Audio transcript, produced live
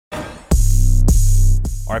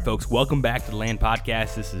All right, folks, welcome back to the Land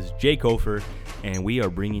Podcast. This is Jay Kofer, and we are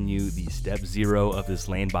bringing you the step 0 of this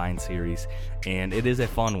land buying series. And it is a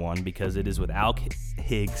fun one because it is with Alec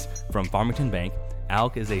Higgs from Farmington Bank.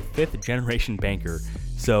 Alec is a 5th generation banker,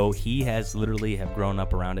 so he has literally have grown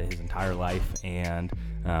up around it his entire life and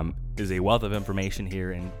is a wealth of information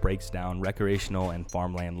here and breaks down recreational and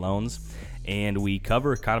farmland loans. And we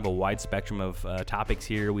cover kind of a wide spectrum of topics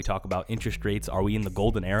here. We talk about interest rates. Are we in the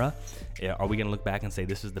golden era? Are we going to look back and say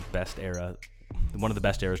this is the best era, one of the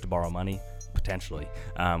best eras to borrow money? Potentially.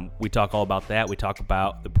 We talk all about that. We talk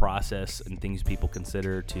about the process and things people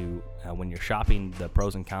consider to when you're shopping, the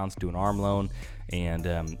pros and cons to an ARM loan. And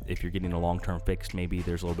if you're getting a long-term fixed, maybe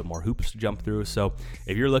there's a little bit more hoops to jump through. So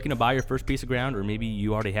if you're looking to buy your first piece of ground, or maybe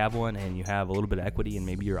you already have one and you have a little bit of equity and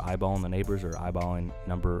maybe you're eyeballing the neighbors or eyeballing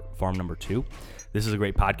farm number 2, this is a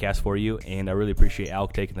great podcast for you. And I really appreciate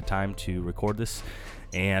Alec taking the time to record this.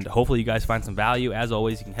 And hopefully you guys find some value. As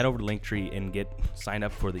always, you can head over to Linktree and sign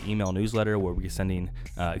up for the email newsletter where we're sending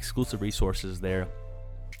exclusive resources there.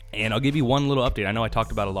 And I'll give you one little update. I know I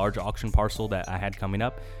talked about a large auction parcel that I had coming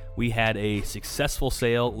up. We had a successful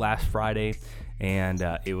sale last Friday, and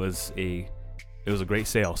it was a great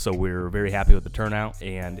sale. So we're very happy with the turnout,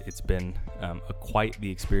 and it's been quite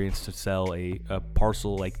the experience to sell a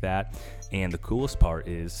parcel like that. And the coolest part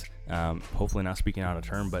is, hopefully not speaking out of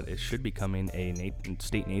turn, but it should be coming a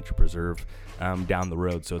state nature preserve down the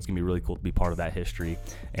road. So it's gonna be really cool to be part of that history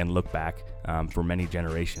and look back for many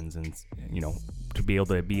generations. And to be able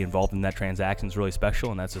to be involved in that transaction is really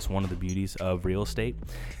special, and that's just one of the beauties of real estate.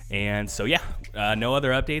 And so no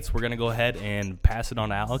other updates. We're gonna go ahead and pass it on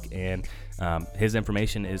to Alec, and his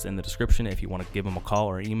information is in the description if you want to give him a call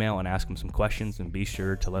or email and ask him some questions, and be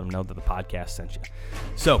sure to let him know that the podcast sent you.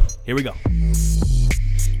 So here we go.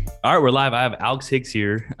 All right, we're live. I have Alec Higgs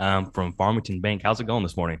here from Farmington Bank. How's it going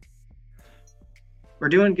this morning? We're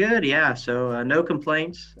doing good, yeah. So no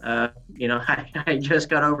complaints. I just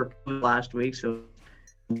got over COVID last week, so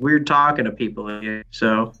weird talking to people here.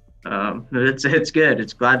 So it's good.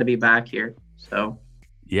 It's glad to be back here. So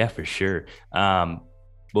yeah, for sure.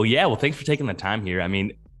 Well, thanks for taking the time here. I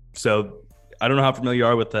mean, so I don't know how familiar you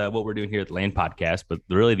are with what we're doing here at the Land Podcast, but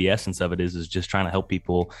really the essence of it is just trying to help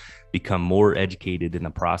people become more educated in the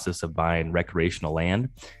process of buying recreational land.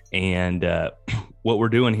 And what we're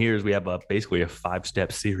doing here is we have basically a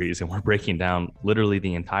 5-step series, and we're breaking down literally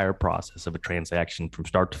the entire process of a transaction from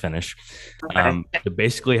start to finish, to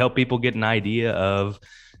basically help people get an idea of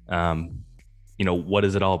what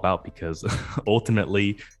is it all about? Because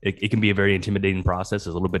ultimately it can be a very intimidating process. It's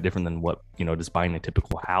a little bit different than what, just buying a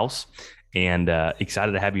typical house. And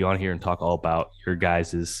excited to have you on here and talk all about your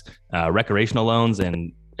guys' recreational loans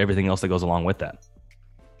and everything else that goes along with that.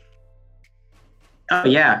 Oh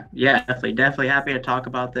yeah, definitely happy to talk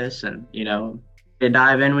about this, and to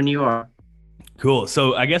dive in when you are. Cool.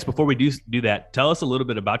 So I guess before we do that, tell us a little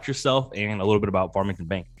bit about yourself and a little bit about Farmington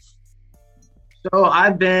Bank. So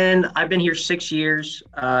I've been here 6 years.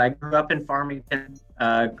 I grew up in Farmington,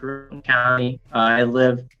 grew up in county. I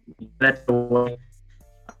live that's the way.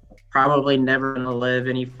 Probably never going to live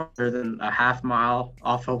any further than a half mile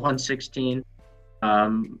off of 116.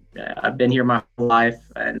 I've been here my whole life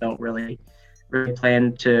and don't really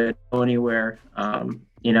plan to go anywhere. Kind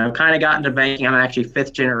of got into banking. I'm actually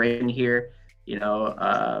 5th generation here.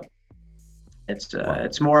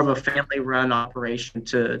 It's more of a family-run operation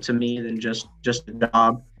to me than just a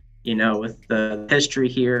job. With the history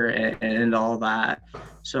here and all that.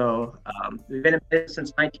 So we've been in business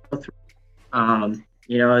since 1903.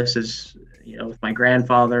 This is, with my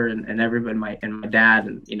grandfather and everybody, my dad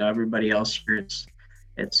and, everybody else here.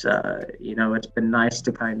 It's been nice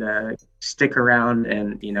to kind of stick around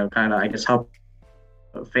and, kind of, I guess, help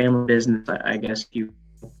a family business, I guess.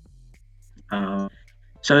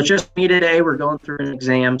 So it's just me today. We're going through an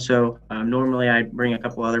exam. So normally I bring a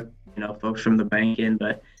couple other, folks from the bank in,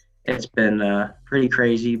 but it's been pretty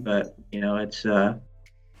crazy, but, it's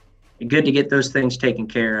good to get those things taken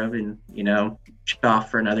care of and, shut off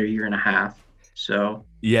for another year and a half. So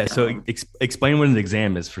yeah. So explain what an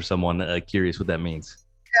exam is for someone curious what that means.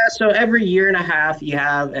 Yeah. So every year and a half you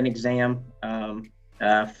have an exam. One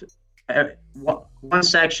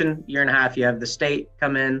section, year and a half, you have the state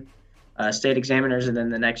come in, state examiners, and then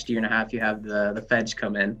the next year and a half you have the feds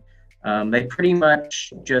come in. They pretty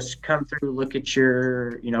much just come through, look at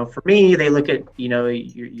your, for me, they look at,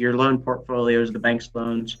 your loan portfolios, the bank's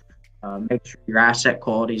loans, make sure your asset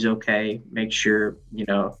quality is okay, make sure,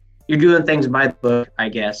 you're doing things by the book, I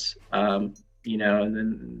guess, and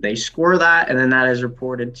then they score that, and then that is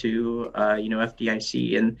reported to,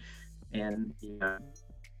 FDIC and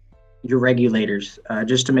your regulators,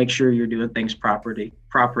 just to make sure you're doing things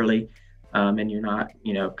properly, and you're not,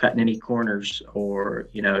 cutting any corners or,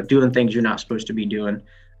 doing things you're not supposed to be doing.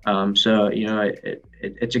 So,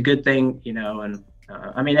 it's a good thing, and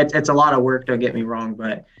I mean, it's a lot of work, don't get me wrong,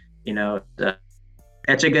 but,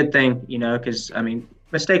 it's a good thing, because I mean,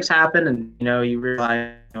 mistakes happen, and, you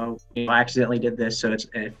realize, I accidentally did this. So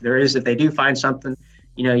if they do find something,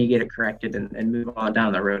 you get it corrected and move on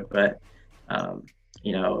down the road. But,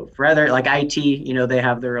 for other like IT, they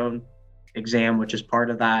have their own exam, which is part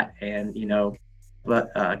of that. And,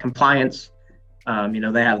 but compliance,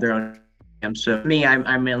 they have their own exam. So me,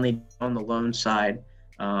 I'm mainly on the loan side.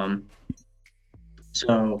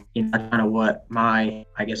 So, kind of what I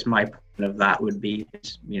guess my point of that would be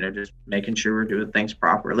is, just making sure we're doing things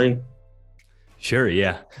properly. Sure.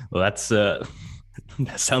 Yeah. Well, that's that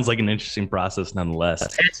sounds like an interesting process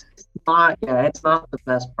nonetheless. It's not the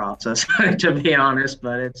best process to be honest,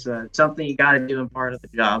 but it's something you got to do in part of the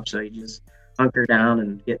job. So you just hunker down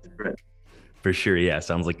and get through it. For sure. Yeah.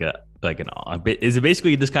 Sounds like an audit. Is it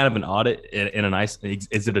basically just kind of an audit in a nice,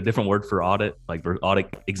 is it a different word for audit, like for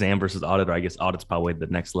audit exam versus audit, or I guess audit's probably the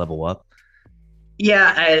next level up?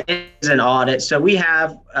 Yeah, it is an audit. So we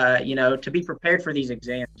have, to be prepared for these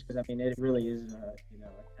exams, because I mean, it really is, a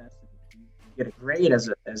test. You get a grade as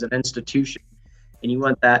an institution, and you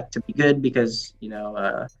want that to be good because,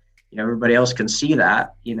 everybody else can see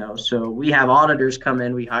that, So we have auditors come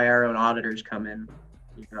in. We hire our own auditors come in,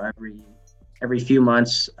 every few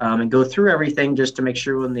months, and go through everything just to make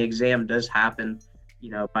sure when the exam does happen,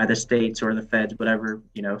 by the states or the feds, whatever,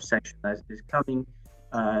 section that is coming.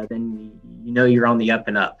 Then you're on the up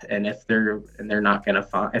and up, and if they're not going to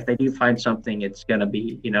find, if they do find something, it's going to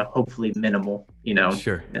be hopefully minimal.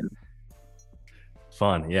 Sure.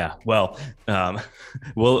 Fun, yeah. Well, I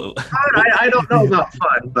don't know about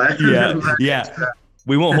fun, but yeah, yeah.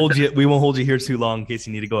 We won't hold you here too long in case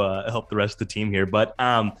you need to go help the rest of the team here. But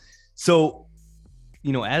so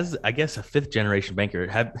as I guess a fifth generation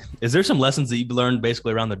banker, is there some lessons that you've learned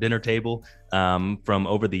basically around the dinner table from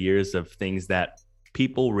over the years of things that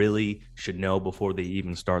people really should know before they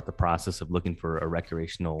even start the process of looking for a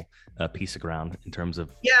recreational piece of ground in terms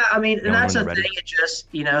of? Yeah, I mean, and that's the thing. It just,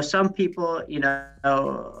 some people,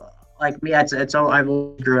 like me, I've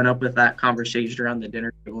always grown up with that conversation around the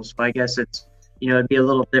dinner table. So I guess it's, it'd be a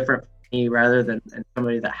little different for me rather than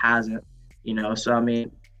somebody that hasn't, So, I mean,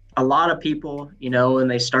 a lot of people, when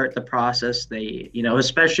they start the process, they,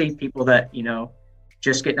 especially people that,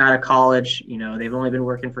 just getting out of college, they've only been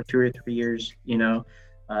working for 2 or 3 years,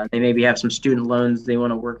 they maybe have some student loans they want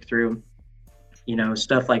to work through,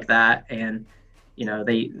 stuff like that. And,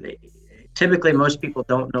 they typically, most people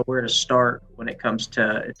don't know where to start when it comes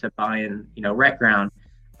to buying, rec ground.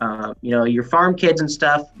 Your farm kids and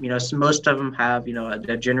stuff, so most of them have,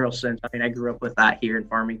 a general sense. I mean, I grew up with that here in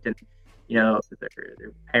Farmington, their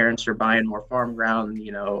parents are buying more farm ground,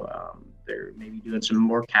 they're maybe doing some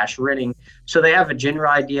more cash renting. So they have a general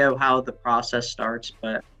idea of how the process starts.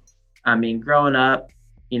 But I mean, growing up,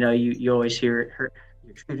 you always heard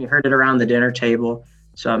it around the dinner table.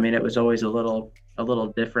 So, I mean, it was always a little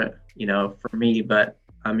different, for me, but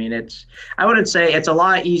I mean, I wouldn't say it's a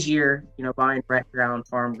lot easier, buying rec ground,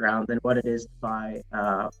 farm ground than what it is to buy,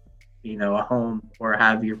 a home or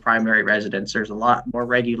have your primary residence. There's a lot more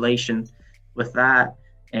regulation with that.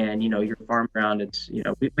 And, your farm ground, it's,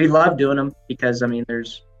 we love doing them because, I mean,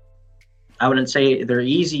 I wouldn't say they're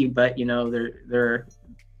easy, but, they're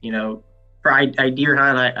for I deer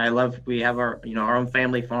hunt, I love, we have our, our own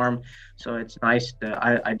family farm. So it's nice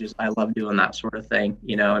I love doing that sort of thing,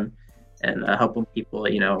 and helping people, I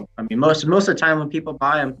mean, most of the time when people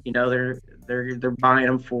buy them, they're buying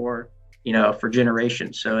them for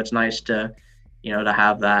generations. So it's nice to, to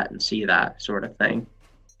have that and see that sort of thing.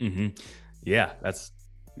 Mm-hmm. Yeah,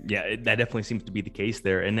 that definitely seems to be the case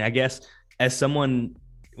there. And I guess as someone,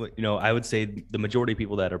 I would say the majority of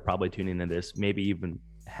people that are probably tuning into this maybe even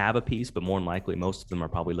have a piece, but more than likely, most of them are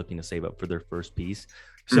probably looking to save up for their first piece.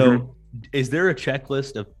 So is there a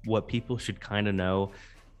checklist of what people should kind of know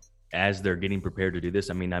as they're getting prepared to do this?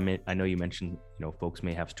 I mean, I know you mentioned, folks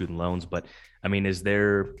may have student loans, but I mean, is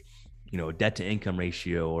there, a debt to income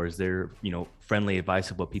ratio, or is there, friendly advice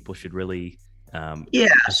of what people should really,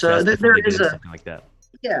 so there is something like that?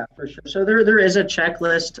 Yeah, for sure. So there is a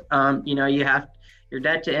checklist. You have your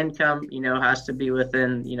debt to income, has to be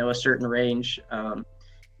within, a certain range.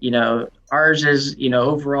 Ours is,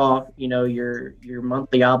 overall, your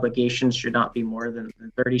monthly obligations should not be more than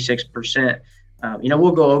 36%.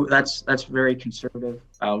 We'll go over, that's very conservative.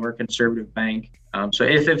 We're a conservative bank. So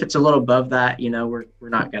if it's a little above that, we're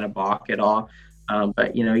not going to balk at all.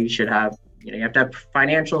 But, you should have, you have to have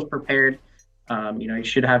financials prepared. You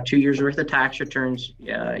should have 2 years worth of tax returns,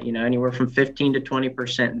 anywhere from 15 to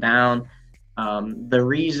 20% down. The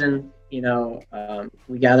reason,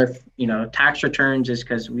 we gather, tax returns is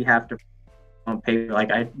because we have to on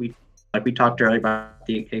paper, we talked earlier about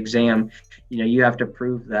the exam, you have to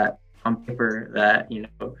prove that on paper that,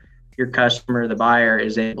 your customer, the buyer,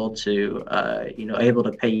 is able to, able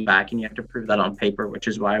to pay you back, and you have to prove that on paper, which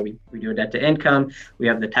is why we do a debt to income. We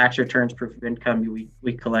have the tax returns, proof of income.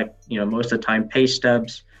 We collect, most of the time, pay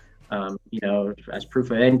stubs, as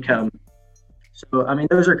proof of income. So, I mean,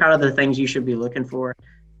 those are kind of the things you should be looking for.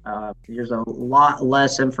 There's a lot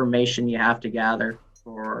less information you have to gather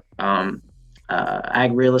for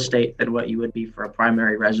ag real estate than what you would be for a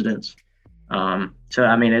primary residence. So,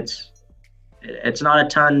 I mean, it's not a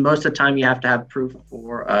ton. Most of the time you have to have proof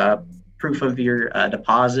of your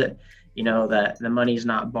deposit, that the money's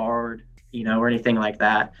not borrowed, or anything like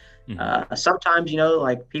that. Sometimes,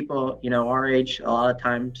 like people, our age, a lot of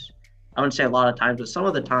times, I wouldn't say a lot of times, but some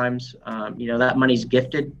of the times, that money's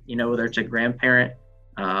gifted, whether it's a grandparent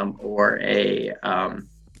or a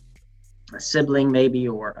sibling maybe,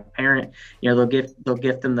 or a parent, they'll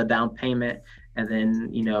gift them the down payment. And then,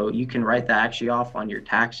 you can write that actually off on your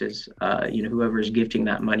taxes. Whoever is gifting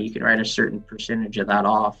that money, you can write a certain percentage of that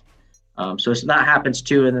off. So that happens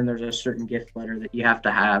too. And then there's a certain gift letter that you have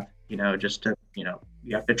to have, just to, you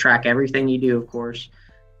have to track everything you do, of course.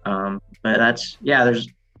 But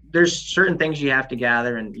there's certain things you have to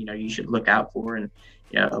gather and, you should look out for. And,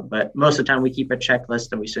 but most of the time we keep a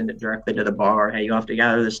checklist and we send it directly to the bar. Hey, you have to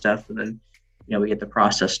gather this stuff. And then, we get the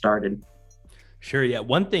process started. Sure. Yeah.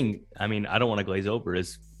 One thing, I mean, I don't want to glaze over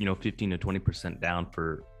is, 15 to 20% down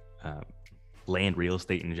for land real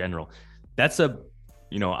estate in general. That's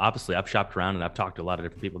obviously I've shopped around and I've talked to a lot of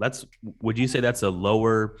different people. Would you say that's a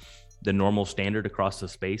lower than normal standard across the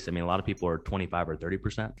space? I mean, a lot of people are 25 or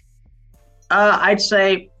 30%. I'd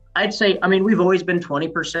say, I mean, we've always been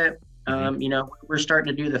 20%. We're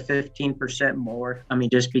starting to do the 15% more. I mean,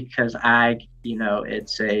 just because ag,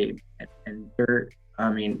 and dirt. I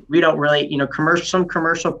mean, we don't really, some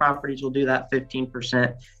commercial properties will do that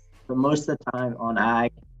 15%, but most of the time on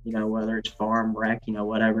ag, whether it's farm, rec,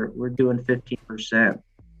 whatever, we're doing 15%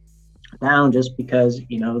 down just because,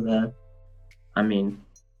 I mean,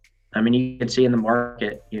 you can see in the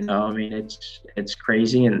market, it's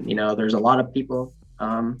crazy. And, there's a lot of people,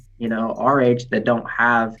 our age that don't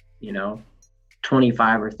have,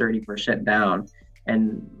 25 or 30% down.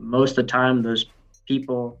 And most of the time those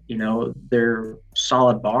people, they're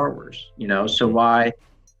solid borrowers, so why,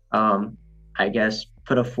 I guess,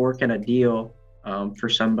 put a fork in a deal for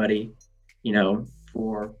somebody,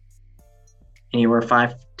 for anywhere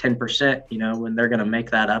 5-10%, when they're going to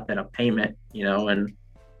make that up in a payment, in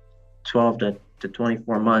 12 to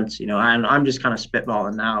 24 months, I'm just kind of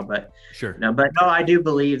spitballing now, but sure. But no, I do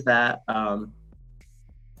believe that,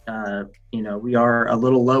 we are a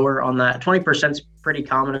little lower on that. 20% is pretty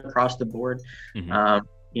common across the board.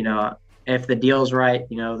 If the deal's right,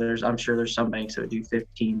 I'm sure there's some banks that would do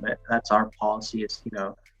 15, but that's our policy. It's,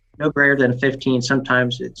 no greater than 15.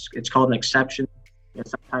 Sometimes it's called an exception.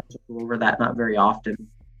 Sometimes we'll over that, not very often.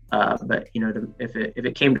 But if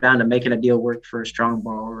it came down to making a deal work for a strong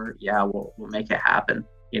borrower, yeah, we'll make it happen.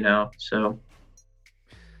 So.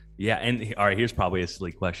 Yeah, and all right, here's probably a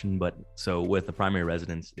silly question, but so with the primary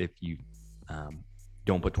residence, if you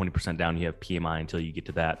don't put 20% down, you have PMI until you get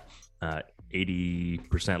to that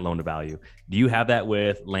 80% loan to value. Do you have that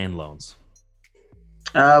with land loans?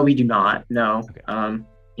 We do not. No. Okay.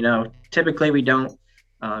 Typically we don't.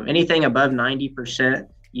 Anything above 90%,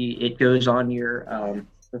 it goes on your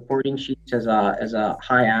reporting sheets as a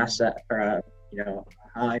high asset or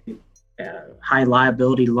high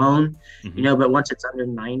liability loan, but once it's under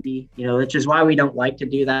 90, which is why we don't like to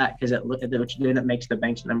do that, because then it makes the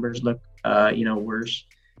bank's numbers look, worse.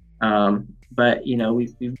 But,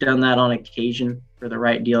 we've done that on occasion for the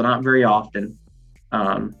right deal, not very often.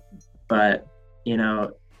 But,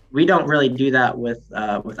 we don't really do that with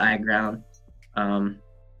ag ground.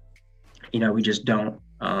 We just don't.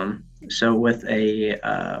 So with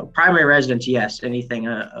a primary residence, yes, anything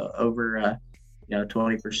over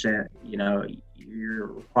 20%, you're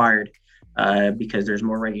required because there's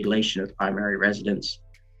more regulation with primary residence.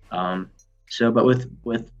 But with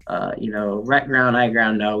rec ground, ag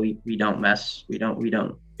ground, no, we don't mess. We don't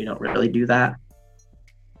really do that.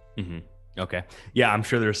 Mm-hmm. Okay. Yeah, I'm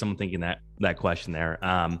sure there's someone thinking that question there.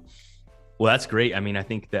 Well, that's great. I mean, I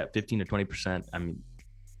think that 15 to 20%, I mean,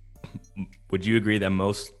 would you agree that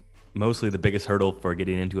mostly the biggest hurdle for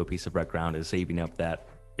getting into a piece of rec ground is saving up that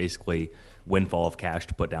basically windfall of cash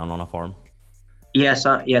to put down on a farm? Yes,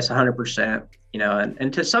 100%.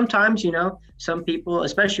 And to sometimes, some people,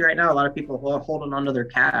 especially right now, a lot of people are holding on to their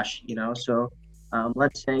cash. So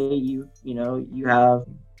let's say you have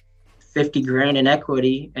 50 grand in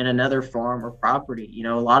equity in another farm or property.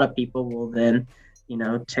 A lot of people will then,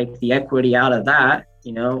 take the equity out of that,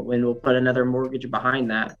 when we'll put another mortgage behind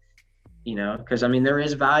that, because I mean, there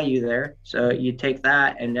is value there. So you take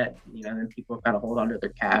that and that, then people kind of hold on to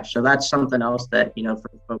their cash. So that's something else that,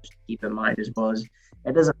 for folks to keep in mind, as well as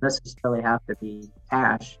it doesn't necessarily have to be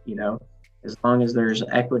cash, as long as there's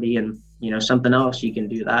equity and, something else, you can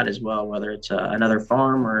do that as well, whether it's another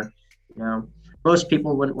farm or, you know, most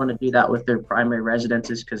people wouldn't want to do that with their primary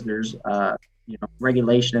residences because there's,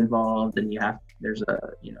 regulation involved and there's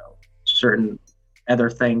certain other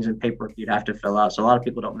things and paperwork you'd have to fill out. So a lot of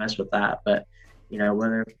people don't mess with that. But,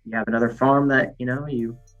 whether you have another farm that,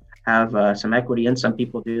 you have some equity in, some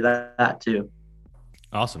people do that too.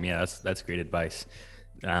 Awesome. Yeah, that's great advice.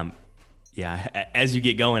 Yeah, as you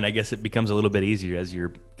get going, I guess it becomes a little bit easier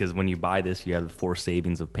because when you buy this, you have the forced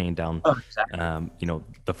savings of paying down, Oh, exactly.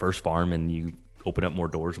 the first farm, and you open up more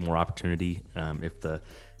doors, more opportunity. If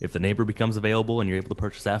the neighbor becomes available and you're able to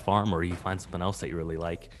purchase that farm, or you find something else that you really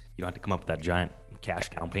like, you don't have to come up with that giant cash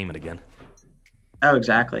down payment again. Oh,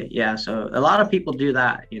 exactly. Yeah. So a lot of people do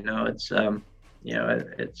that. It's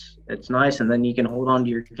nice, and then you can hold on to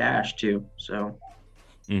your cash too. So.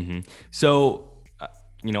 So,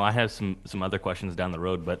 I have some other questions down the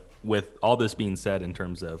road, but with all this being said, in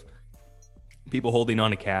terms of people holding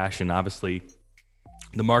on to cash, and obviously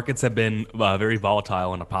the markets have been very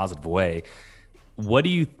volatile in a positive way. What do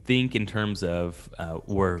you think in terms of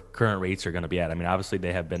where current rates are going to be at? I mean, obviously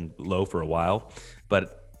they have been low for a while,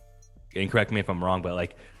 but, and correct me if I'm wrong, but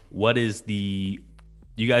like,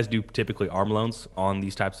 you guys do typically ARM loans on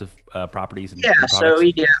these types of properties and Yeah, so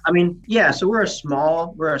products? yeah, I mean, yeah, so we're a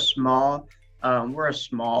small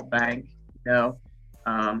bank, you know.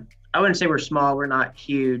 I wouldn't say we're small, we're not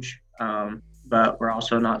huge, but we're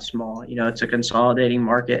also not small. It's a consolidating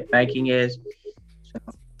market, banking is. So,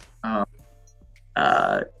 um,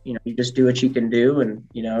 you just do what you can do, and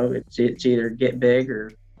it's either get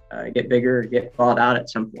bigger or get bought out at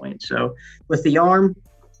some point. So with the ARM,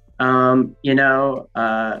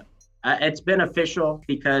 it's beneficial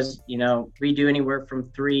because we do anywhere from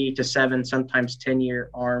 3 to 7, sometimes 10-year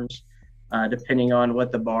arms, depending on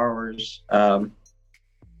what the borrower's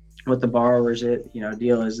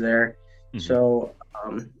deal is there. Mm-hmm. So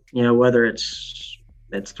whether it's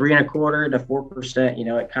 3.25% to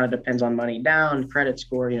 4%, it kind of depends on money down, credit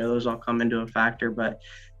score, those all come into a factor. But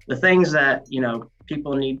the things that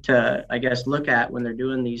people need to, I guess, look at when they're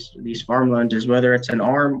doing these farm loans is whether it's an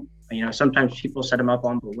arm. Sometimes people set them up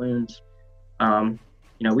on balloons.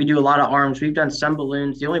 We do a lot of arms. We've done some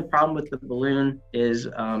balloons. The only problem with the balloon is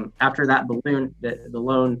after that balloon, the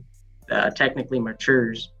loan technically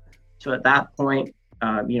matures. So at that point,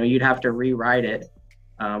 you'd have to rewrite it,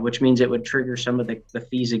 which means it would trigger some of the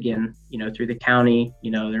fees again, through the county.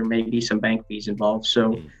 There may be some bank fees involved.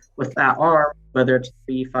 So with that arm, whether it's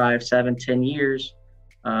 3, 5, 7, 10 years,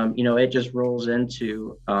 it just rolls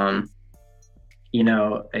into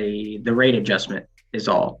the rate adjustment is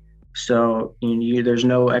all. So there's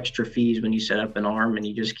no extra fees when you set up an arm, and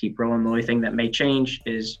you just keep rolling. The only thing that may change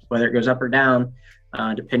is whether it goes up or down,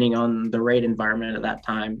 depending on the rate environment at that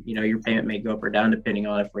time. Your payment may go up or down depending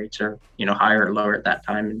on if rates are higher or lower at that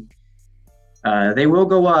time. And they will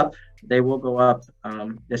go up. They will go up,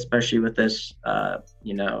 especially with this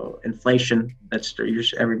inflation that's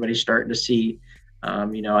everybody's starting to see.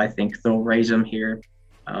 I think they'll raise them here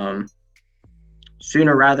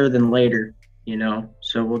sooner rather than later.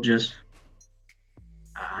 So we'll just.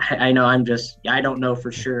 I know I don't know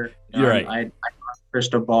for sure. You're right. I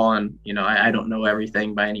crystal ball, and I don't know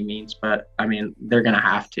everything by any means, but I mean they're gonna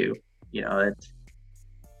have to.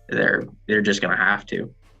 They're just gonna have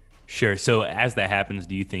to. Sure. So as that happens,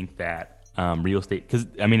 do you think that real estate, because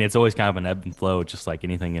I mean it's always kind of an ebb and flow, just like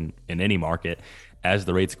anything in any market. As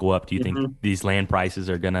the rates go up, do you think these land prices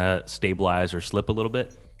are gonna stabilize or slip a little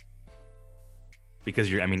bit? Because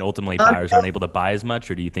ultimately buyers aren't able to buy as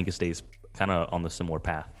much, or do you think it stays kind of on the similar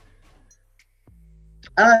path?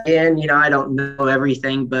 And I don't know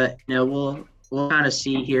everything, but we'll kind of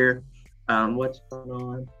see here what's going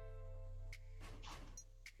on.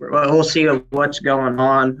 We'll see what's going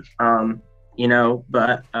on.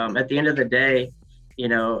 But at the end of the day,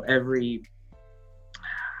 every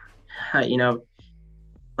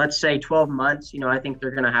let's say 12 months, I think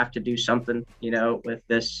they're going to have to do something, with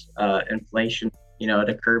this inflation,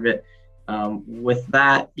 to curb it. With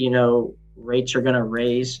that, rates are going to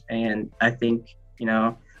raise. And I think,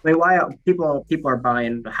 I mean, why people are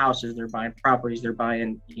buying houses, they're buying properties, they're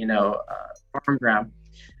buying, farm ground,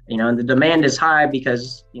 and the demand is high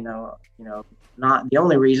because, not the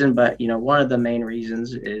only reason, but, one of the main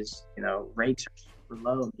reasons is, rates are super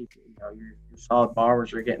low and people, your solid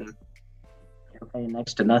borrowers are getting, paying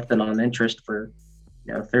next to nothing on interest for,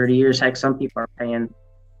 30 years. Heck, some people are paying,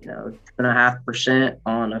 2.5%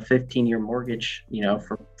 on a 15-year mortgage,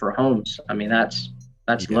 for homes. I mean, that's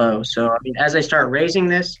Yeah. low. So, I mean, as they start raising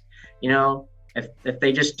this, if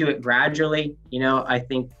they just do it gradually, I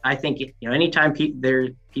think anytime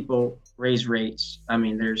people raise rates, I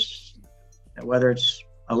mean, there's whether it's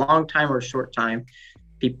a long time or a short time,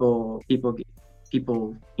 people,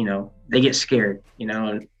 they get scared,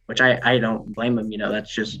 and which I don't blame them.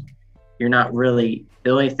 That's just, you're not really,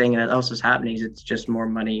 the only thing that else is happening is it's just more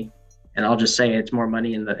money, and I'll just say it's more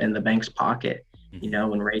money in the bank's pocket.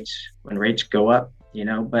 When rates go up.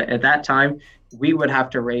 But at that time, we would have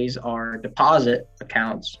to raise our deposit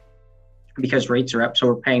accounts because rates are up, so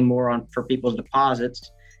we're paying more on for people's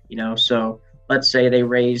deposits. So let's say they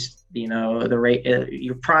raised, the rate,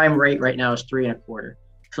 your prime rate right now is 3.25.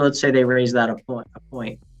 So let's say they raise that a point.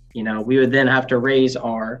 We would then have to raise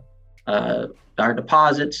our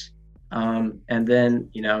deposits, and then,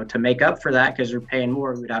 to make up for that, because we're paying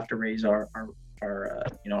more, we'd have to raise our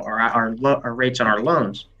rates on our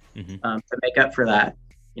loans, to make up for that.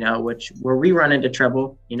 Which where we run into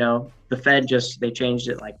trouble, the Fed they changed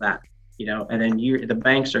it like that, and then the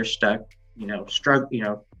banks are stuck,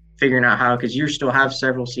 figuring out how, because you still have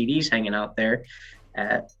several CDs hanging out there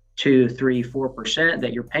at 2, 3, 4%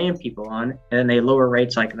 that you're paying people on, and then they lower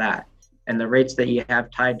rates like that. And the rates that you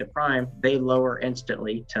have tied to prime, they lower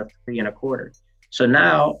instantly to 3.25. So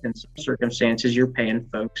now, in some circumstances, you're paying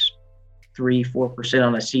folks 3, 4%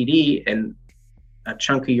 on a CD, and a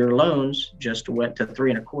chunk of your loans just went to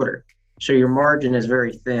 3.25. So your margin is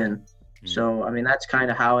very thin. So, I mean, that's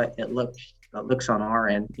kind of how it looks on our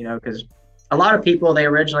end, because a lot of people, they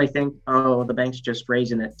originally think, oh, the bank's just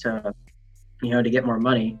raising it to get more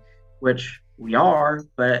money, which we are.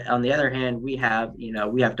 But on the other hand, we have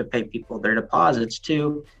to pay people their deposits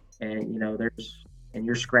too. And, and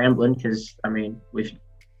you're scrambling because, I mean, if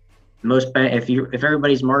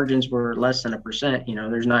everybody's margins were less than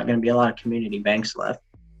 1%, there's not going to be a lot of community banks left,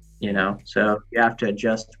 so you have to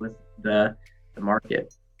adjust with the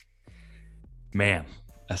market. Man,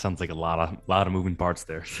 that sounds like a lot of moving parts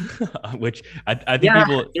there, which I think Yeah,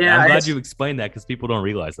 people. yeah, I'm glad you explained that because people don't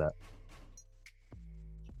realize that.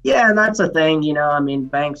 yeah, and that's the thing, I mean,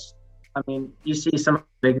 banks. I mean, you see some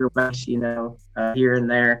bigger banks, here and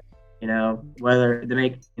there, whether they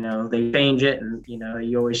make, they change it, and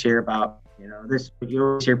you always hear about, this. You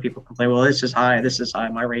always hear people complain, well, this is high,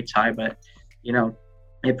 my rate's high, but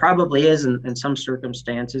it probably is in some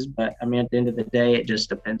circumstances. But I mean, at the end of the day, it just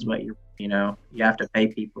depends what you have to pay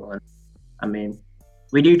people. And I mean,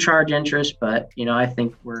 we do charge interest, but I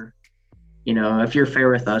think we're, if you're fair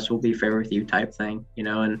with us, we'll be fair with you type thing,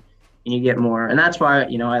 and you get more. And that's why,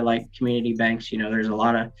 I like community banks. There's a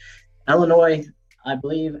lot of Illinois, I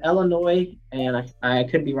believe Illinois, and I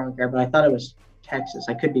could be wrong there, but I thought it was Texas.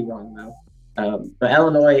 I could be wrong though. But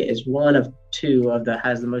Illinois is one of two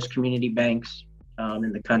has the most community banks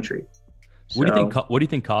in the country. What do you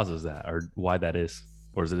think causes that, or why that is,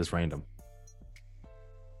 or is it just random?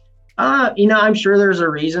 I'm sure there's a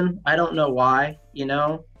reason. I don't know why.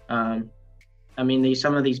 I mean,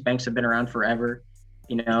 some of these banks have been around forever.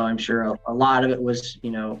 I'm sure a lot of it was,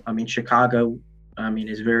 I mean, Chicago, I mean,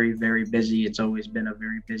 is very, very busy. It's always been a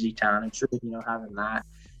very busy town. I'm sure, having that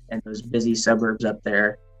and those busy suburbs up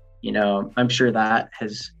there, I'm sure that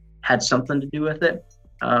has had something to do with it.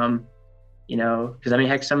 Because I mean,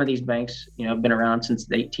 heck, some of these banks, have been around since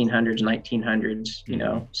the 1800s,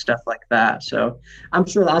 1900s, stuff like that. So I'm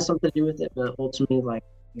sure that's something to do with it. But ultimately, like,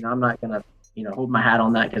 I'm not going to, hold my hat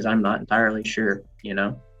on that because I'm not entirely sure,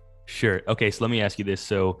 Sure. Okay. So let me ask you this.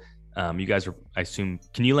 So you guys are, I assume,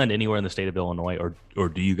 can you lend anywhere in the state of Illinois, or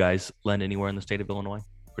do you guys lend anywhere in the state of Illinois?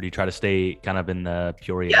 Or do you try to stay kind of in the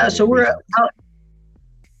Peoria? Yeah. So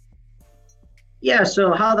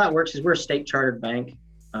so how that works is we're a state chartered bank.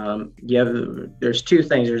 There's two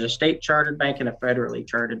things. There's a state chartered bank and a federally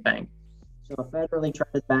chartered bank. So a federally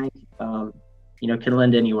chartered bank, can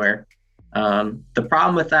lend anywhere. The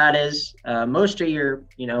problem with that is most of your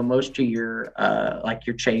like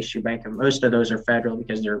your Chase, your bank, most of those are federal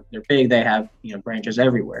because they're big. They have branches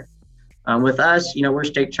everywhere. With us, we're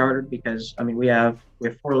state chartered because I mean we have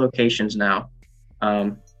 4 locations now,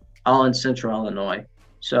 all in Central Illinois.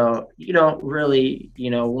 So you don't really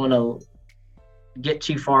want to get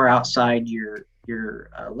too far outside your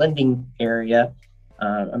lending area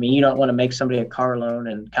I mean, you don't want to make somebody a car loan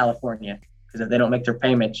in California, because if they don't make their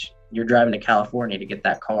payments, you're driving to California to get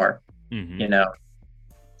that car, Mm-hmm. you know.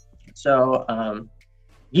 So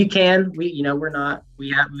you can, we have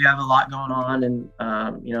a lot going on, and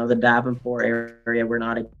the Davenport area. We're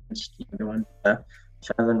not against going to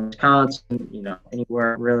southern Wisconsin,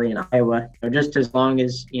 anywhere really in Iowa, just as long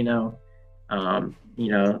as um,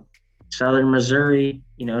 you know, southern Missouri,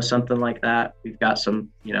 something like that. We've got some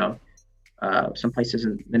places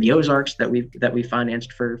in the Ozarks that we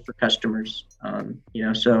financed for customers.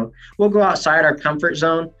 So we'll go outside our comfort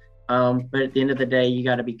zone, but at the end of the day, you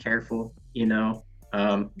got to be careful.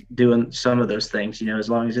 Doing some of those things. As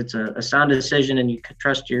long as it's a sound decision and you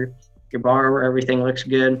trust your borrower, everything looks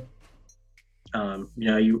good.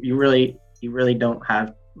 You really don't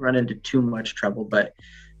have run into too much trouble, but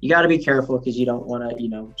you got to be careful because you don't want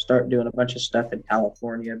to start doing a bunch of stuff in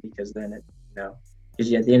California, because then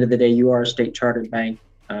because at the end of the day, you are a state chartered bank,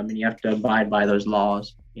 and you have to abide by those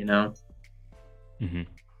laws. Mm-hmm.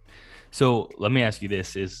 So let me ask you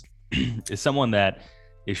this: is someone that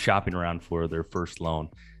is shopping around for their first loan,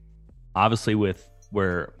 obviously with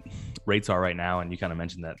where rates are right now, and you kind of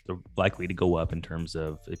mentioned that they're likely to go up in terms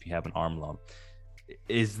of if you have an ARM loan,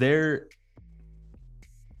 is there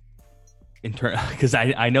because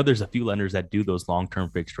I know there's a few lenders that do those long-term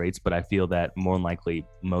fixed rates, but I feel that more than likely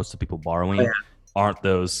most of the people borrowing aren't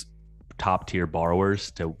those top tier borrowers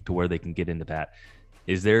to where they can get into that.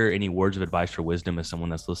 Is there any words of advice or wisdom as someone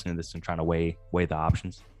that's listening to this and trying to weigh the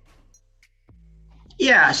options?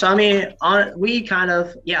 Yeah, so I mean, I'll kind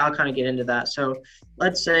of get into that. So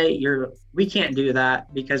let's say we can't do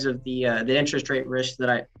that because of the interest rate risk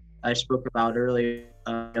that I spoke about earlier.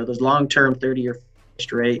 Those long-term 30-year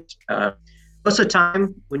fixed rates. Most of the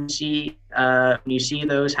time, when you see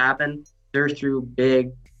those happen, they're through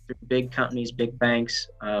big companies, big banks.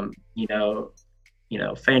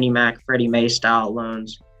 Fannie Mac, Freddie Mae style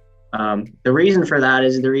loans. The reason for that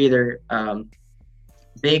is they're either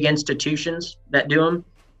big institutions that do them,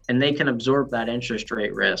 and they can absorb that interest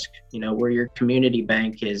rate risk, where your community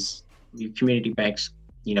banks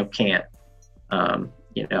can't.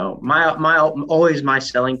 My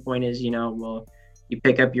selling point is, well, you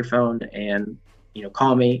pick up your phone and,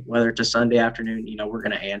 call me, whether it's a Sunday afternoon, we're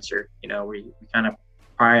going to answer. We kind of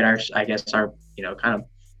pride our kind of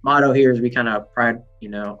motto here is we kind of pride,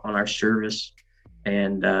 on our service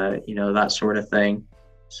and, that sort of thing.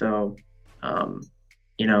 So,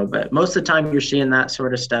 but most of the time you're seeing that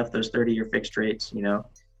sort of stuff, those 30-year fixed rates,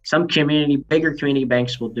 some bigger community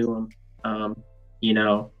banks will do them,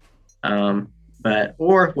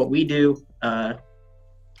 or what we do,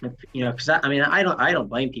 because I don't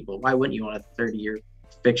blame people. Why wouldn't you want a 30-year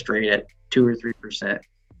fixed rate at 2 or 3%?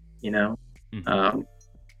 Mm-hmm.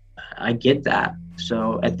 I get that.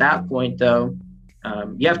 So at that point, though,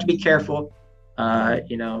 you have to be careful.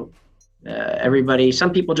 Everybody.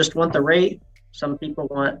 Some people just want the rate. Some people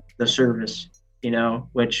want the service.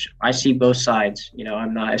 Which I see both sides.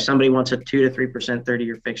 If somebody wants a 2 to 3%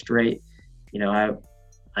 30-year fixed rate,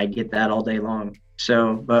 I get that all day long.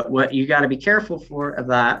 So, but what you got to be careful for of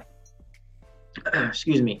that,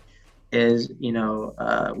 excuse me, is,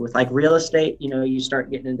 with like real estate, you start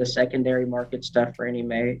getting into secondary market stuff for Fannie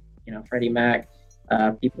Mae, Freddie Mac,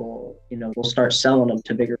 people, will start selling them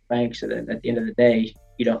to bigger banks. And at the end of the day,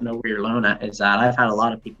 you don't know where your loan is at. I've had a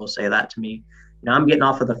lot of people say that to me. I'm getting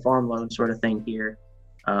off of the farm loan sort of thing here,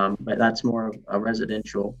 but that's more of a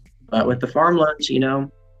residential. But with the farm loans,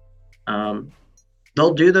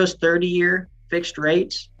 they'll do those 30-year fixed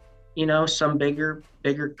rates, some bigger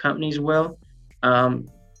companies will.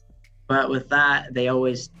 But with that, they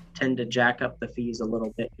always tend to jack up the fees a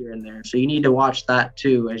little bit here and there. So you need to watch that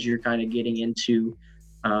too, as you're kind of getting into,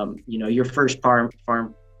 your first farm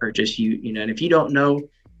purchase, and if you don't know,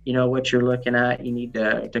 what you're looking at, you need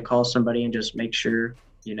to call somebody and just make sure,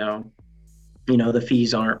 the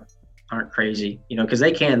fees aren't crazy, because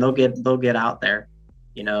they'll get out there,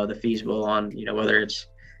 the fees will on, whether it's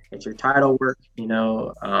your title work,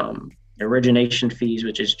 origination fees,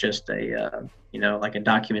 which is just a, like a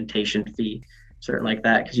documentation fee, certain like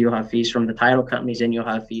that, because you'll have fees from the title companies and you'll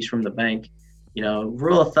have fees from the bank.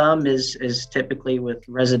 Rule of thumb is typically with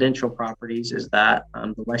residential properties is that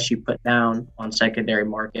the less you put down on secondary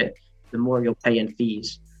market, the more you'll pay in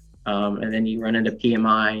fees. And then you run into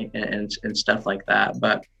PMI and stuff like that.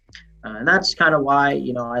 But and that's kind of why,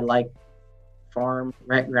 I like farm,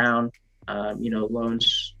 rent ground,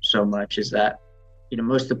 loans so much, is that,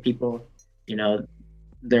 most of the people,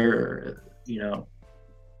 they're,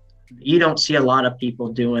 you don't see a lot of people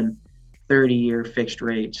doing 30-year fixed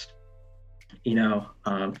rates,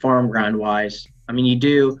 farm ground wise. I mean, you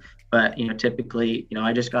do, But, typically,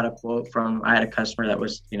 I just got a quote I had a customer that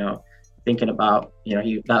was, thinking about,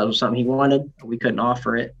 that was something he wanted. We couldn't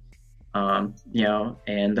offer it. And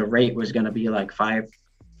the rate was going to be like 5%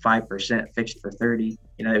 fixed for 30.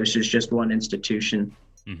 It was just one institution.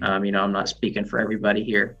 Mm-hmm. I'm not speaking for everybody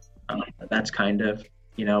here. But that's kind of,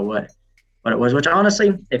 what it was, which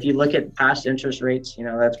honestly, if you look at past interest rates,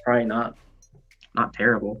 that's probably not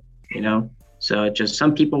terrible, So it just,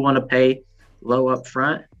 some people want to pay low up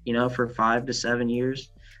front, for 5 to 7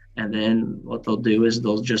 years. And then what they'll do is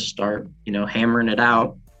they'll just start, hammering it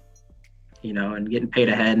out, and getting paid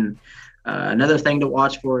ahead. And another thing to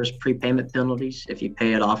watch for is prepayment penalties. If you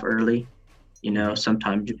pay it off early,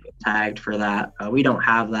 sometimes you get tagged for that. We don't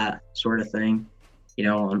have that sort of thing,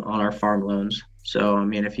 on our farm loans. So, I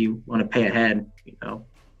mean, if you want to pay ahead,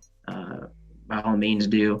 by all means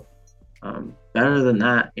do. Better than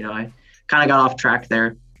that, I kind of got off track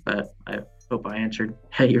there, but I hope I answered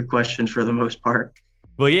your questions for the most part.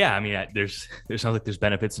 Well, yeah, I mean, there's sounds like there's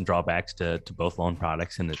benefits and drawbacks to both loan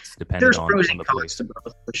products, and it's dependent on pros the and cons place. to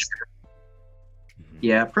both, for sure. Mm-hmm.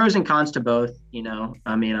 Yeah, pros and cons to both.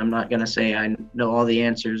 I mean, I'm not gonna say I know all the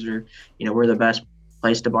answers or we're the best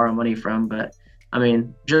place to borrow money from, but I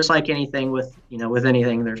mean, just like anything with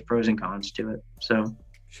anything, there's pros and cons to it. So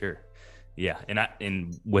sure, yeah,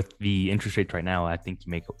 and with the interest rates right now, I think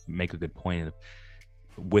you make a good point.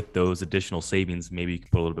 With those additional savings, maybe you can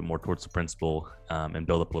put a little bit more towards the principal and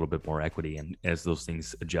build up a little bit more equity. And as those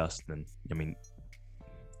things adjust, then I mean,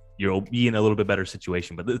 you'll be in a little bit better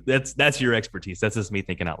situation. But that's your expertise. That's just me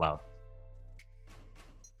thinking out loud.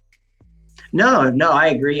 No, I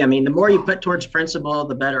agree. I mean, the more you put towards principal,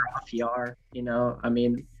 the better off you are. I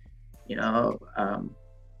mean,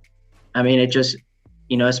 it just,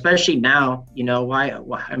 especially now, why,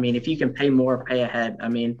 I mean, if you can pay more, pay ahead. I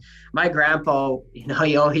mean, my grandpa,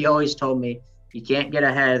 he always told me you can't get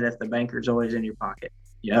ahead if the banker's always in your pocket,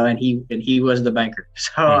 and he was the banker.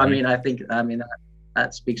 So, mm-hmm. I mean,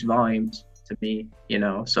 that speaks volumes to me,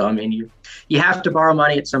 so, I mean, you have to borrow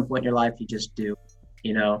money at some point in your life. You just do,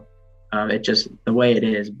 it's just the way it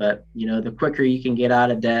is. But, the quicker you can get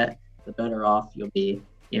out of debt, the better off you'll be,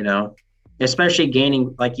 especially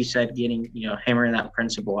gaining, like you said, hammering that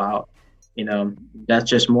principal out, that's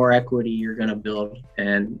just more equity you're going to build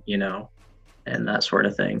and that sort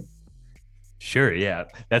of thing. Sure. Yeah.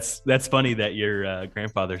 That's funny that your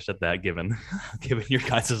grandfather said that given your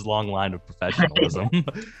guys' long line of professionalism.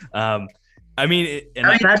 I mean,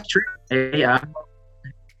 that's true. Yeah.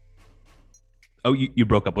 Oh, you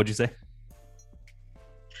broke up. What'd you say?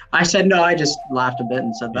 I said, no, I just laughed a bit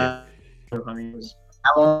and said that. I mean, I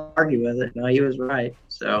won't argue with it. No, he was right.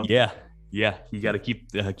 So yeah, you got to keep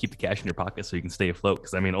the cash in your pocket so you can stay afloat.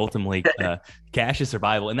 Because I mean, ultimately, cash is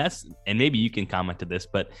survival, and maybe you can comment to this,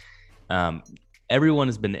 but everyone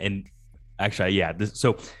has been, and actually, yeah.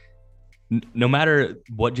 No matter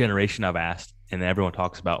what generation I've asked, and everyone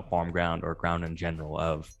talks about farm ground or ground in general,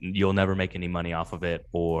 of you'll never make any money off of it,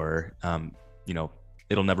 or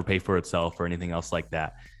it'll never pay for itself, or anything else like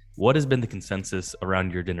that. What has been the consensus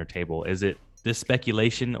around your dinner table? Is it this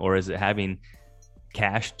speculation, or is it having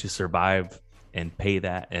cash to survive and pay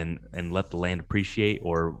that and let the land appreciate?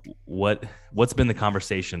 Or what's been the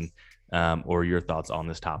conversation or your thoughts on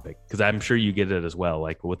this topic? Because I'm sure you get it as well,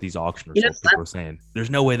 like with these auctioners, people are saying there's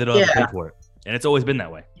no way that I'll ever pay for it, and it's always been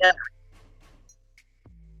that way.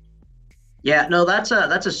 Yeah, no, that's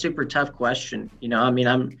a super tough question. I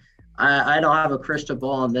mean, I don't have a crystal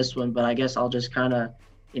ball on this one, but I guess I'll just kind of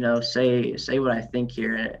say what I think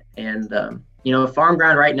here. And farm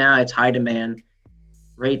ground right now, it's high demand,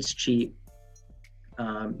 rates cheap.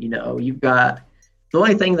 You've got, the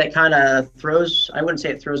only thing that kind of I wouldn't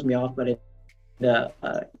say it throws me off, but it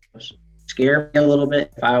scared me a little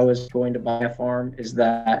bit if I was going to buy a farm, is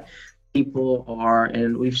that people are,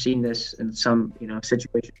 and we've seen this in some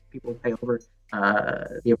situations, people pay over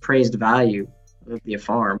the appraised value of the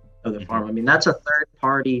farm. I mean, that's a third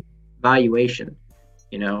party valuation.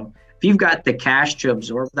 If you've got the cash to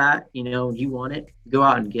absorb that, and you want it, go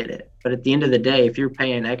out and get it. But at the end of the day, if you're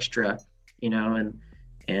paying extra, and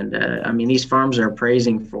I mean, these farms are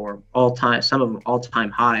appraising for some of them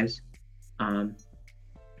all-time highs.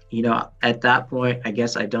 At that point, I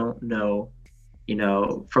guess I don't know,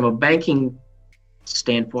 from a banking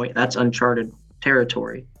standpoint, that's uncharted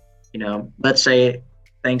territory. Let's say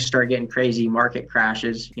things start getting crazy, market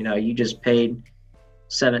crashes, you just paid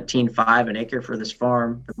 $17,500 an acre for this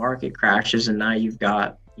farm, the market crashes, and now you've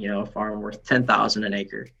got, a farm worth $10,000 an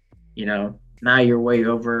acre. Now you're way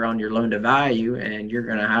over on your loan to value, and you're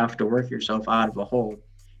going to have to work yourself out of a hole.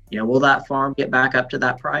 Will that farm get back up to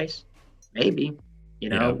that price? Maybe.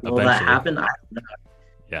 Will that happen? I don't know.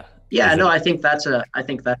 Yeah. Yeah, Is no, it? I think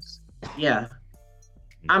that's, yeah.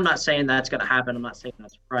 I'm not saying that's going to happen. I'm not saying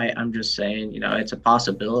that's right. I'm just saying, it's a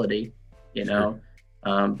possibility, you Sure.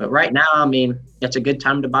 know. But right now, I mean, it's a good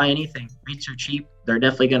time to buy anything. Rates are cheap. They're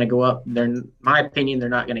definitely going to go up. They're, in my opinion, they're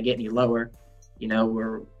not going to get any lower.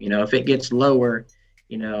 If it gets lower,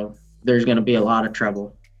 you know, there's going to be a lot of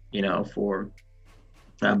trouble, for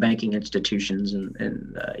banking institutions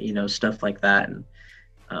and stuff like that. And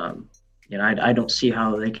um, I don't see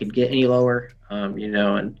how they could get any lower.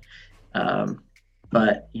 And um,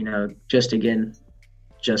 but just again,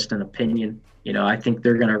 just an opinion. I think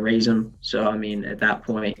they're going to raise them. So I mean, at that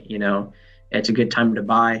point, it's a good time to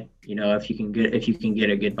buy. If you can get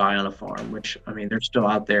a good buy on a farm, which I mean, they're still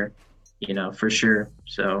out there, for sure.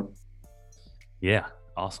 So Yeah.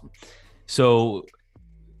 Awesome. So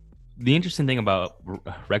the interesting thing about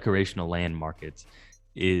recreational land markets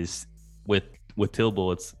is with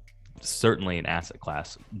tillable, it's certainly an asset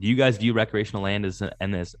class. Do you guys view recreational land as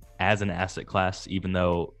an asset class, even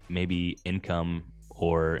though maybe income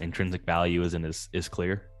or intrinsic value isn't as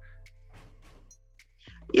clear?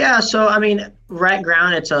 yeah, so I mean, right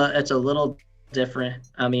ground, it's a little different.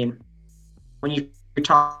 I mean, when you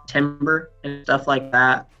talk timber and stuff like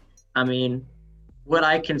that, I mean, what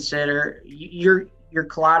I consider your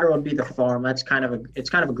collateral would be the farm. It's kind of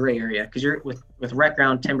a gray area because you're with rec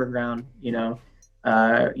ground, timber ground. Your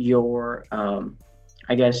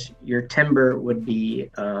I guess your timber would be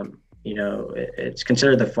it's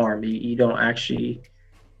considered the farm. You don't actually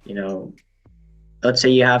you know let's say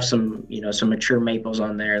you have some mature maples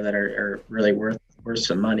on there that are really worth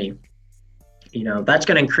some money. That's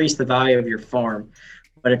going to increase the value of your farm,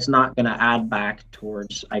 but it's not going to add back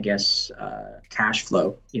towards, I guess, cash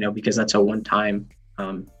flow, because that's a one-time,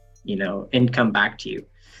 income back to you.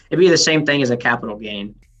 It'd be the same thing as a capital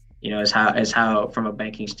gain, as how from a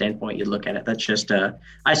banking standpoint you look at it. That's just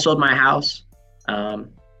I sold my house,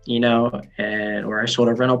 and or I sold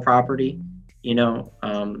a rental property,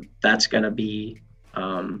 that's going to be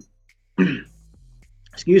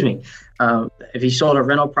excuse me. If you sold a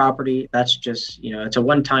rental property, that's just, it's a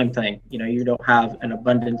one-time thing. You don't have an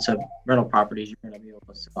abundance of rental properties you're going to be able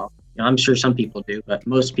to sell. I'm sure some people do, but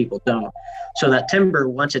most people don't. So that timber,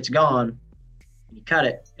 once it's gone, you cut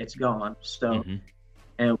it, it's gone. So, Hmm.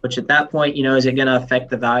 and which at that point, is it going to affect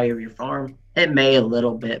the value of your farm? It may a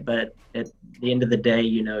little bit, but at the end of the day,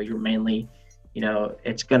 you're mainly,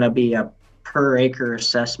 it's going to be a per acre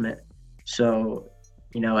assessment. So,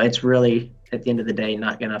 it's really at the end of the day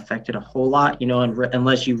not going to affect it a whole lot,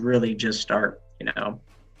 unless you really just start, you Clear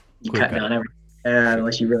cut cut down it. everything, Sure.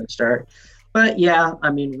 unless you really start. But yeah,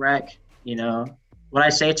 I mean, would I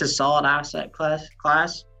say it's a solid asset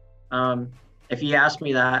class? Um, if you asked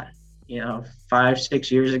me that, 5,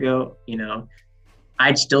 6 years ago,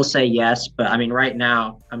 I'd still say yes. But I mean, right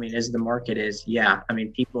now, I mean, as the market is, yeah, I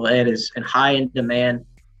mean, it is in high in demand.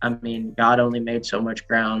 I mean, God only made so much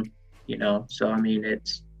ground, so I mean,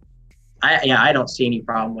 I don't see any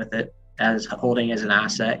problem with it as holding as an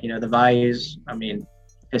asset. The values, I mean,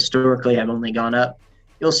 historically have only gone up.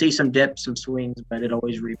 You'll see some dips, some swings, but it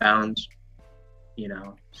always rebounds,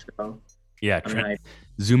 So, Yeah. I mean,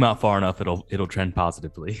 Zoom out far enough, it'll trend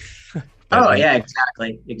positively. But oh when yeah,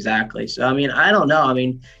 exactly. So, I mean, I don't know. I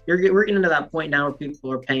mean, we're getting to that point now where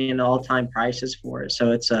people are paying all-time prices for it.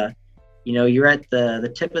 So it's you're at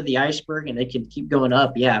the tip of the iceberg and it can keep going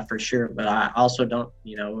up. Yeah, for sure. But I also don't,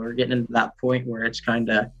 we're getting into that point where it's kind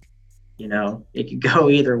of, it could go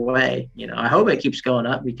either way. I hope it keeps going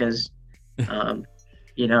up because, um,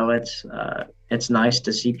 it's nice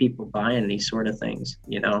to see people buying these sort of things.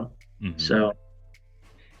 Mhm. So,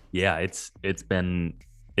 Yeah, it's been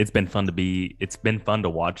fun to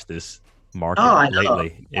watch this oh, market I know.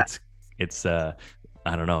 lately. It's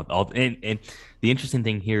I don't know. And the interesting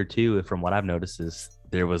thing here too, from what I've noticed, is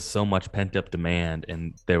there was so much pent up demand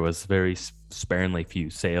and there was very sparingly few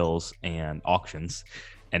sales and auctions.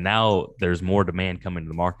 And now there's more demand coming to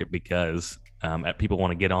the market because people want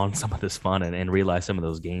to get on some of this fun and realize some of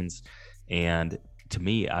those gains. And to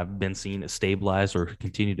me, I've been seeing it stabilize or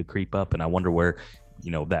continue to creep up. And I wonder where,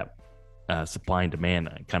 that supply and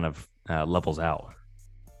demand kind of levels out.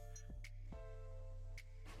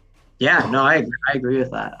 Yeah, no, I agree with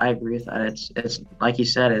that. I agree with that. It's like you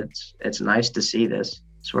said, it's nice to see this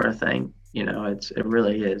sort of thing. It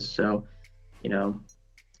really is. So, you know,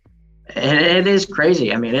 and it is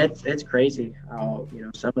crazy. I mean, it's crazy how,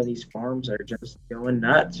 some of these farms are just going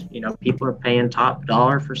nuts. People are paying top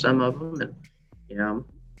dollar for some of them,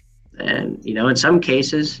 and you know, in some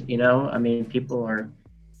cases, I mean, people are,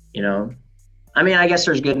 you know, I mean, I guess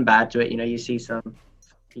there's good and bad to it. You see some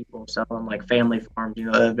people selling like family farms,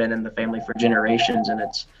 that have been in the family for generations, and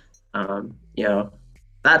it's You know,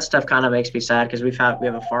 that stuff kind of makes me sad because we have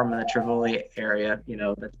a farm in the Trevoli area, you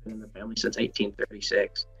know, that's been in the family since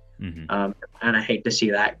 1836. Mm-hmm. And I hate to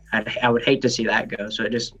see that. I would hate to see that go. So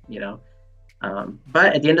it just, you know,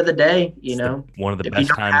 but at the end of the day, you know, One of the if you best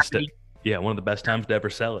don't have times any, one of the best times to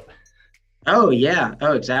ever sell it. oh yeah,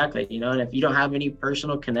 oh exactly, you know, and if you don't have any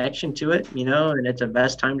personal connection to it, you know, and it's a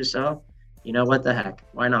best time to sell, you know, what the heck,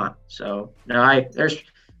 why not? So no, there's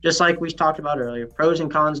just like we talked about earlier, pros and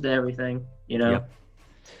cons to everything, you know. Yep.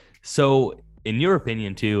 So, in your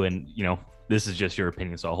opinion, too, and this is just your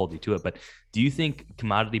opinion, so I'll hold you to it. But do you think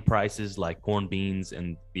commodity prices like corn, beans,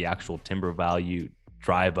 and the actual timber value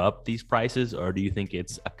drive up these prices, or do you think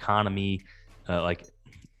it's economy, like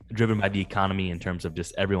driven by the economy in terms of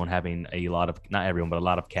just everyone having a lot of, not everyone, but a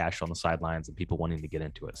lot of cash on the sidelines and people wanting to get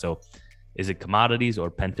into it? So, is it commodities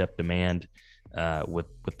or pent up demand with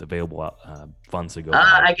available funds to go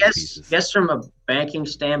buy I pieces? guess from a banking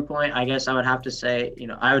standpoint, I guess I would have to say, you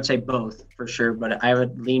know, I would say both for sure, but I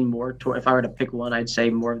would lean more toward, if I were to pick one, I'd say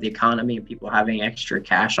more of the economy and people having extra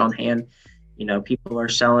cash on hand. You know, people are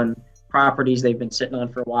selling properties they've been sitting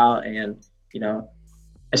on for a while, and you know,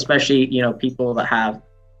 especially people that have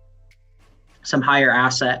some higher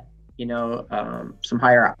asset, some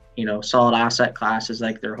higher solid asset classes,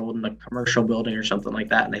 like they're holding a commercial building or something like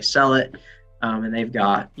that, and they sell it, and they've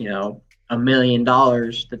got $1 million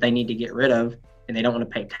that they need to get rid of, and they don't want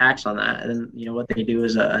to pay tax on that. And then what they do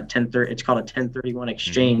is a 1030, it's called a 1031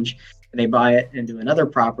 exchange, and they buy it into another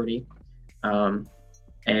property. And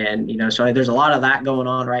so there's a lot of that going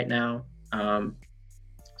on right now.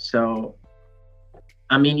 So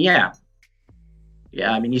I mean, yeah,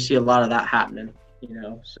 I mean, you see a lot of that happening,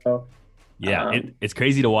 so Yeah, it's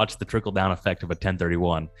crazy to watch the trickle down effect of a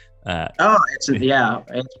 1031.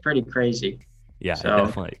 it's pretty crazy. Yeah, so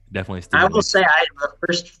definitely I will stimulates. say, the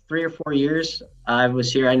first 3 or 4 years I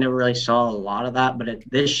was here, I never really saw a lot of that, but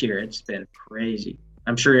this year it's been crazy.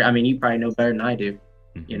 I'm sure. I mean, you probably know better than I do.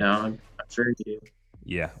 Mhm. I'm sure you do.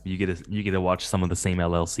 Yeah, you get to watch some of the same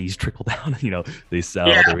LLCs trickle down. They sell,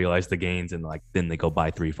 Yeah, they realize the gains, and then they go buy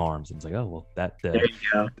 3 farms. And it's like, oh well, there you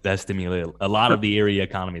go. that stimulated a lot of the area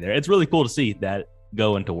economy there. It's really cool to see that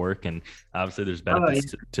go into work, and obviously there's Oh, yeah.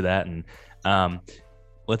 benefits to that. And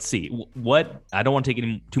let's see, what I don't want to take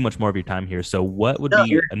any too much more of your time here. So, what would No,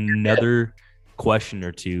 be another question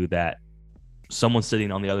or two that someone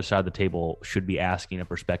sitting on the other side of the table should be asking a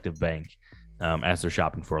prospective bank as they're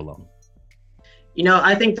shopping for a loan?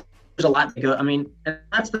 I think there's a lot to go. I mean, and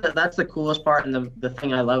that's the coolest part, and the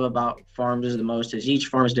thing I love about farms is the most is each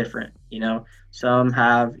farm is different. Some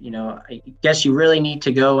have, I guess you really need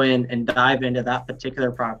to go in and dive into that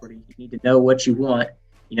particular property. You need to know what you want.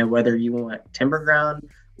 Whether you want timber ground,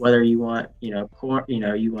 whether you want, corn,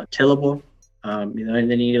 you want tillable. And then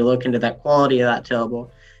you need to look into that quality of that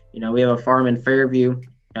tillable. We have a farm in Fairview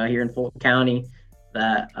here in Fulton County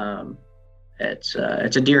that it's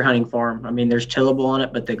a deer hunting farm. I mean, there's tillable on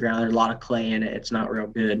it, but the ground, there's a lot of clay in it. It's not real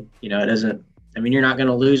good. It doesn't. I mean, you're not going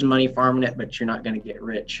to lose money farming it, but you're not going to get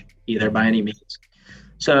rich either by any means.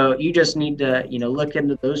 So you just need to look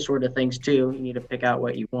into those sort of things too. You need to pick out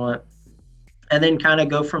what you want, and then kind of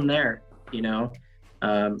go from there.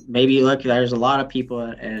 Maybe look. There's a lot of people,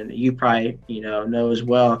 and you probably know as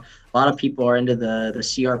well. A lot of people are into the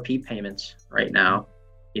CRP payments right now.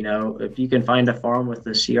 If you can find a farm with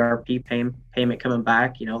the CRP payment coming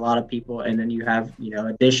back, a lot of people, and then you have,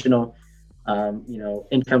 additional,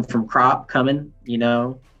 income from crop coming,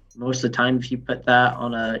 most of the time, if you put that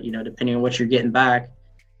on a, depending on what you're getting back,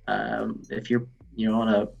 if you're, on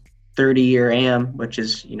a 30-year AM, which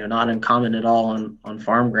is, not uncommon at all on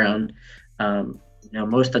farm ground,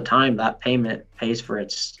 most of the time that payment pays for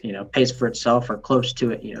itself or close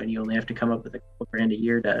to it, and you only have to come up with a couple grand a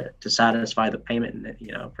year to satisfy the payment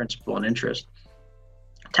and, principal and interest.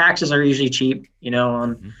 Taxes are usually cheap,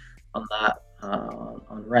 on that,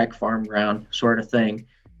 on rec farm ground sort of thing.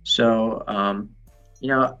 So,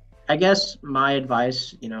 I guess my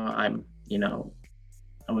advice, I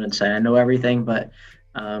wouldn't say I know everything, but,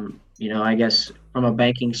 I guess from a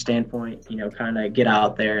banking standpoint, kind of get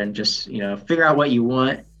out there and just, figure out what you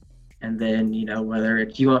want. And then, whether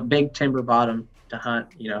it's you want big timber bottom to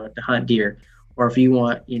hunt deer, or if you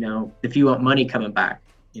want, money coming back,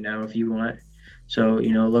 if you want, so,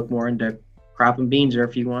 look more into crop and beans, or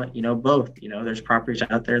if you want, both, there's properties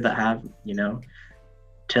out there that have,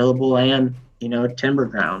 tillable and, timber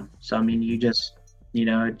ground. So, I mean, you just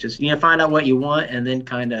find out what you want and then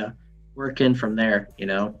kind of work in from there,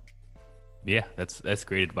 Yeah, that's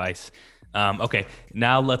great advice. Okay,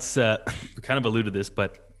 now let's we kind of alluded to this,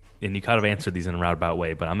 but and you kind of answered these in a roundabout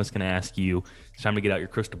way, but I'm just going to ask you, it's time to get out your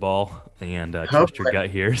crystal ball and trust your Hopefully. gut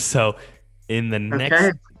here. So in the next,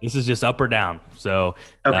 Okay. this is just up or down. So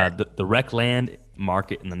Okay. the rec land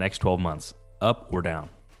market in the next 12 months, up or down?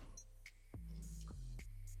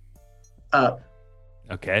 Up.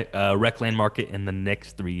 Okay. Rec land market in the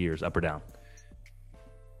next 3 years, up or down?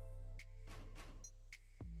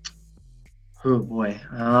 Oh boy.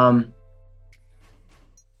 I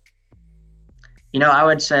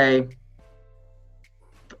would say,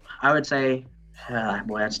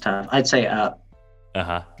 boy, that's tough. I'd say up.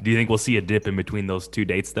 Uh-huh. Do you think we'll see a dip in between those two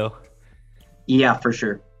dates though? Yeah, for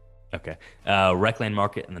sure. Okay. Rec land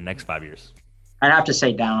market in the next 5 years. I'd have to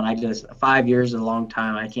say down. 5 years is a long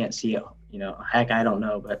time. I can't see it. Heck, I don't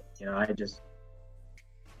know, but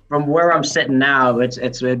from where I'm sitting now,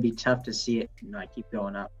 it'd be tough to see it. I keep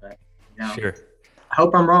going up, but Sure. I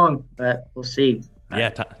hope I'm wrong, but we'll see. Yeah,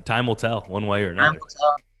 time will tell one way or another.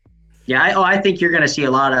 Yeah, I think you're going to see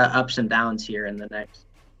a lot of ups and downs here in the next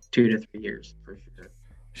 2 to 3 years for sure.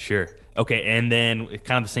 Sure. Okay, and then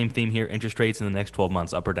kind of the same theme here, interest rates in the next 12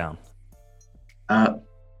 months, up or down? Up.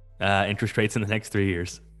 Interest rates in the next 3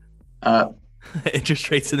 years. Up.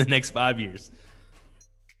 Interest rates in the next 5 years.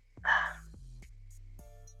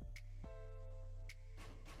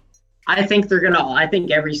 I think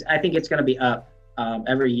it's gonna be up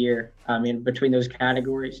every year. I mean, between those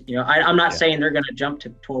categories, I'm not saying they're gonna jump to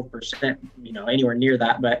 12%, anywhere near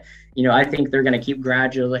that, but I think they're gonna keep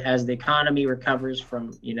gradually as the economy recovers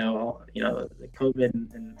from the COVID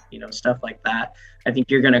and stuff like that. I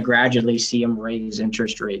think you're gonna gradually see them raise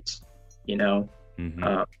interest rates.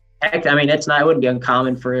 Mm-hmm. Heck, I mean, it wouldn't be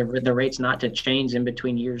uncommon for the rates not to change in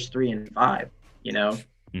between years 3 and 5.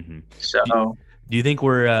 Mm-hmm. So. Do you think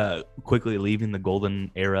we're quickly leaving the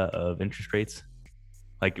golden era of interest rates?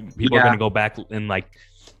 Like people are going to go back and I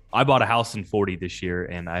bought a house in 40 this year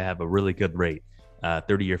and I have a really good rate,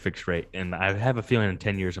 30-year fixed rate. And I have a feeling in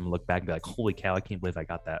 10 years, I'm going to look back and be like, holy cow, I can't believe I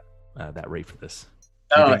got that rate for this.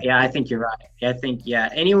 Yeah, I think you're right. I think,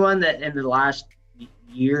 anyone that in the last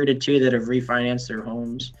year to two that have refinanced their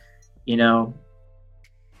homes,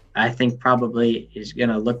 I think probably is going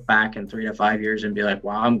to look back in 3 to 5 years and be like,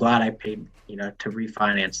 wow, I'm glad I paid, to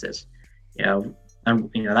refinance this. That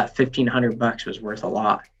 $1,500 was worth a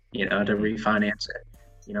lot, to refinance it,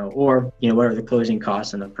 or, whatever the closing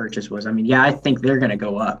cost and the purchase was. I mean, I think they're going to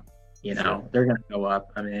go up, Sure. They're going to go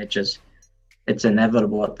up. I mean, it's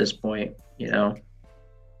inevitable at this point,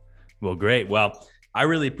 Well, great. Well, I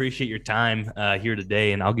really appreciate your time here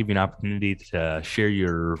today, and I'll give you an opportunity to share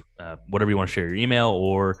your whatever you want to share, your email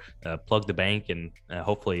or plug the bank, and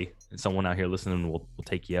hopefully someone out here listening will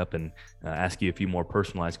take you up and ask you a few more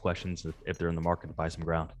personalized questions if they're in the market to buy some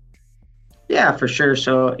ground. Yeah, for sure.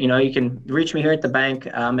 So, you can reach me here at the bank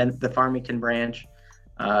at the Farmington branch.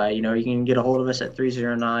 You can get a hold of us at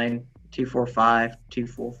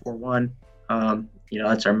 309-245-2441.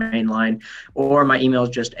 That's our main line. Or my email is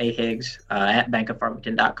just ahiggs at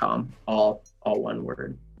bankoffarmington.com, all one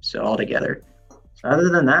word. So all together. So other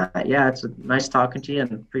than that, it's nice talking to you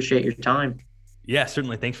and appreciate your time. Yeah,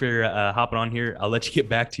 certainly. Thanks for hopping on here. I'll let you get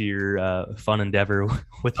back to your fun endeavor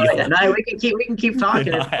with you. No, we can keep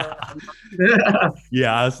talking.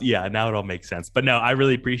 Yeah, now it all makes sense. But no, I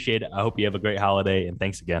really appreciate it. I hope you have a great holiday, and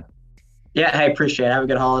thanks again. Yeah, I appreciate it. Have a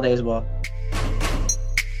good holiday as well.